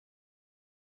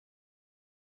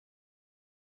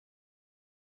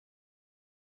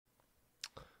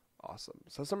Awesome.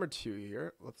 So that's number 2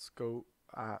 here. Let's go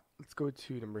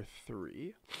to number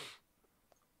 3.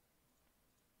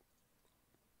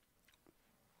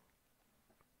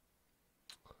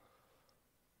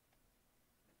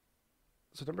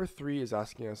 So number 3 is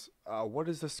asking us, what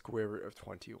is the square root of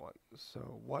 21?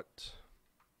 So what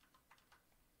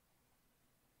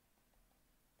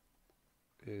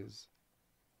is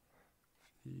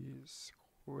the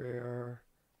square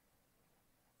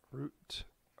root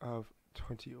of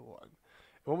 21? And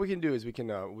what we can do is we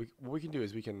can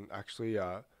actually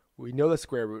we know the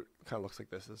square root kind of looks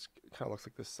like this. This kind of looks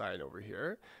like this sign over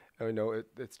here, and we know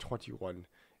it's 21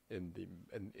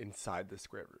 inside the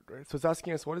square root, right? So it's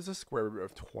asking us, what is the square root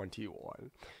of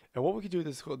 21? And what we could do with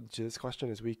this question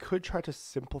is we could try to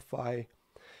simplify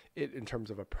it in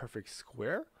terms of a perfect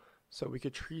square. So we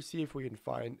could see if we can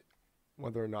find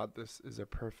whether or not this is a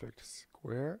perfect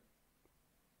square.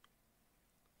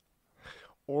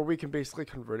 Or we can basically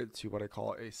convert it to what I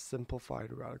call a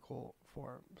simplified radical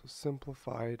form. So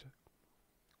simplified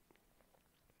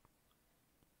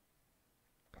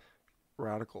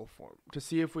radical form to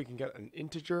see if we can get an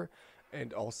integer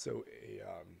and also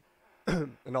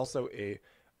a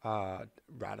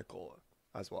radical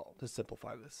as well to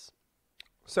simplify this.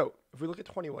 So if we look at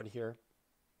 21 here,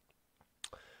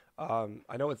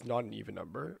 I know it's not an even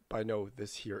number, but I know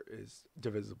this here is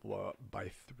divisible by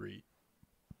 3.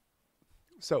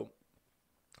 So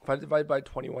if I divide by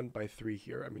 21 by 3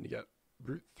 here, I'm going to get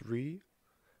root 3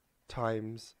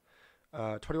 times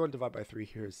 21 divided by 3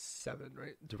 here is 7,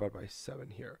 right? Divided by 7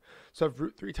 here. So I have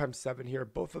root 3 times 7 here.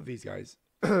 Both of these guys,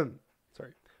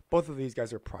 both of these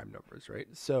guys are prime numbers, right?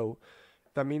 So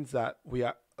that means that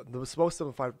the most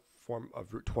simplified form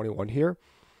of root 21 here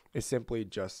is simply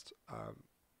just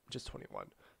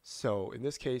 21. So in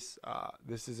this case,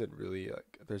 this isn't really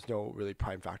there's no really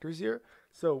prime factors here.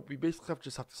 So we basically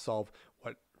just have to solve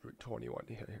what root 21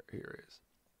 here is.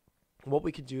 What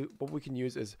we can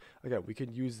use is, again, we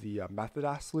can use the method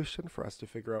ask solution for us to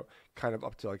figure out kind of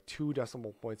up to 2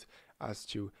 decimal points as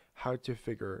to how to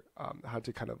figure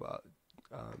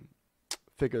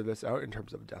figure this out in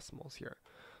terms of decimals here.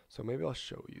 So maybe I'll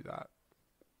show you that.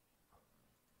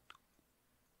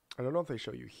 I don't know if they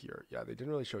show you here. Yeah, they didn't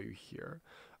really show you here,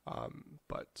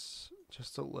 but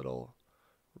just a little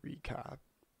recap.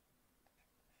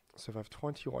 So if I have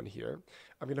 21 here,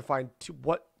 I'm going to find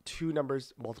what 2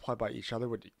 numbers multiplied by each other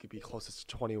would be closest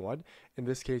to 21. In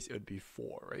this case, it would be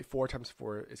 4, right? 4 times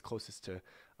 4 is closest to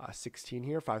 16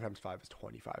 here. 5 times 5 is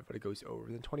 25, but it goes over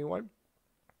than 21.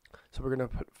 So we're going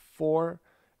to put 4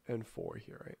 and 4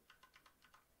 here, right?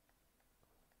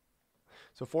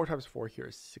 So 4 times 4 here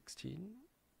is 16.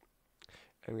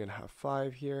 And I'm going to have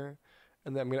 5 here.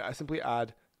 And then I'm going to simply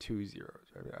add 2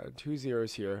 zeros. I'm going to add 2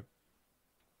 zeros here.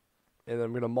 And then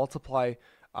I'm going to multiply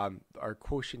our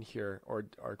quotient here,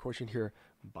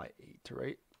 by 8,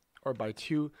 right? Or by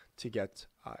 2 to get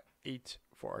 8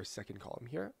 for our second column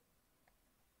here.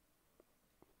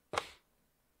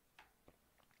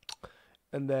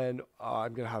 And then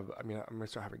I'm going to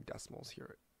start having decimals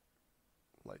here,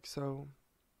 like so.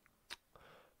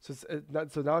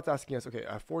 So now it's asking us, okay,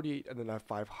 I have 48 and then I have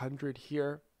 500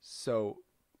 here. So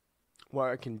what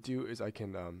I can do is I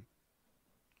can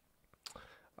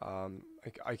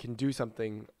do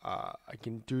something. I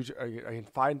can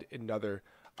find another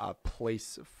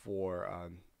place for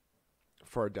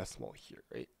a decimal here,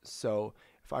 right? So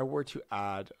if I were to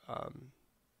add,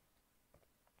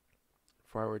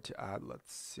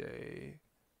 let's say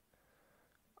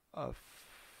a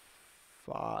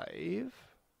 5,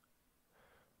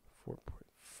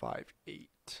 4.58.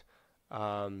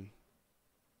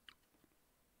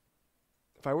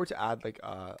 If I were to add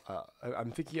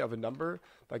I'm thinking of a number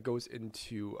that goes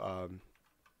into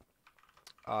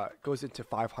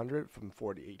 500 from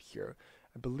 48 here.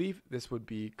 I believe this would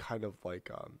be kind of like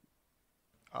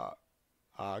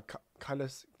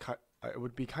it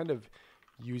would be kind of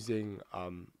using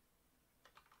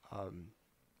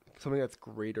something that's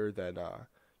greater than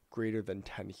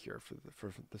 10 here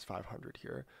for this 500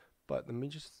 here. But let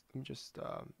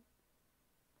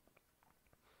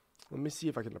me see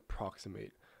if I can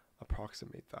approximate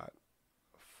that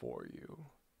for you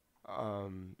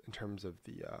in terms of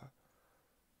the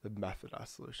method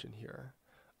ask solution here.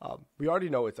 We already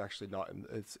know it's actually not in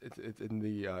it's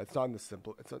not in the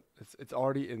simple it's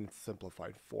already in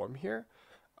simplified form here.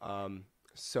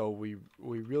 So we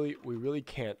really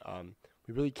can't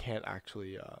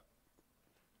actually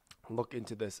look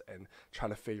into this and try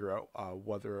to figure out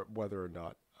whether or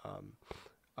not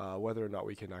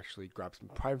we can actually grab some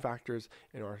prime factors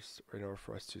in order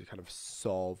for us to kind of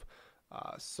solve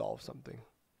something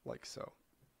like so.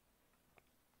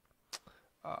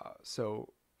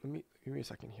 So give me a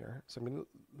second here. So let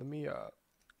me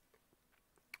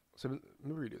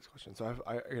redo this question. So I'm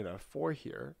gonna have 4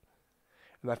 here,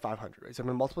 and then 500, right? So I'm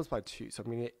gonna multiply this by 2. So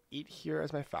I'm gonna get 8 here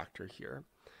as my factor here,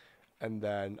 and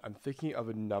then I'm thinking of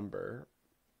a number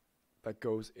that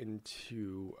goes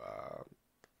into.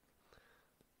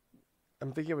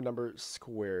 I'm thinking of a number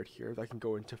squared here that can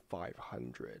go into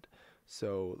 500.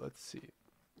 So let's see.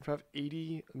 If I have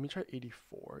 80, let me try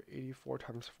 84. 84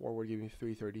 times 4 would give me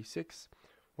 336.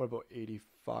 What about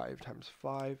 85 times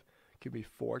 5? Give me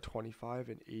 425,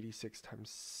 and 86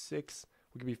 times 6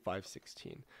 would give me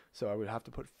 516. So I would have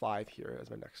to put 5 here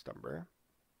as my next number.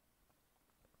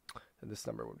 And this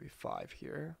number would be 5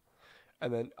 here.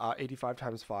 And then 85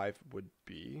 times 5 would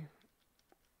be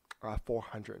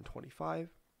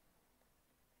 425.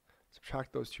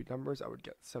 Subtract those two numbers, I would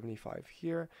get 75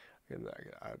 here. And then I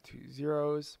can add 2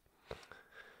 zeros.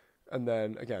 And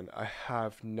then again, I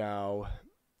have now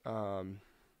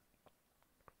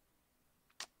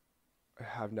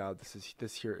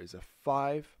this here is a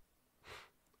 5.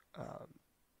 So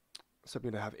I'm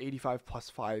going to have 85 plus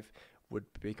 5 would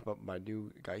make up my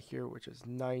new guy here, which is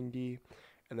 90.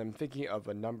 And I'm thinking of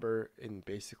a number in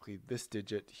basically this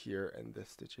digit here and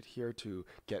this digit here to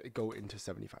go into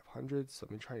 7,500. So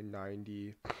let me try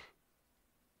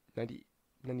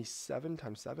 97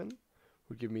 times 7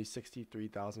 would give me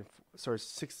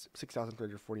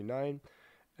 6,349.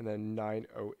 And then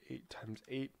 908 times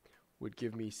 8 would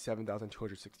give me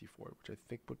 7,264, which I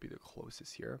think would be the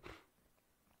closest here.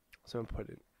 So I'm going to put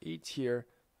in 8 here,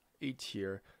 8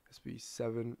 here. This would be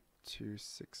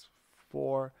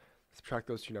 7264. Subtract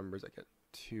those two numbers, I get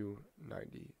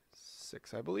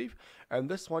 296, I believe. And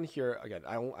this one here, again,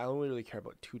 I only really care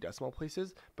about 2 decimal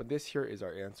places, but this here is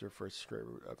our answer for square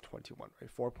root of 21,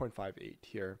 right? 4.58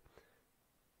 here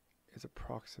is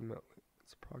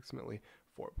approximately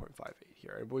 4.58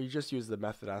 here. And we just use the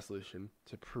method as solution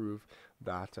to prove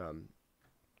that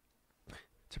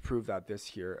this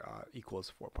here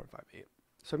equals 4.58.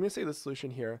 So I'm going to say the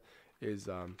solution here is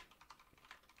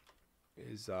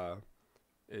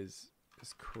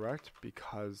correct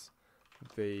because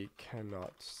they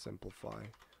cannot simplify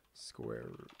a square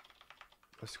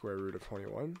root of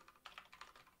 21.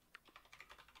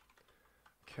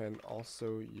 Can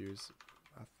also use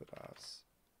method as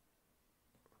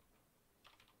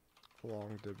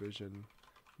long division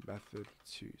method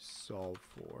to solve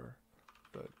for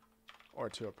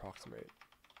to approximate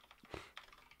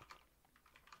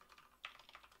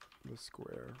the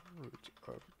square root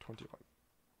of 21.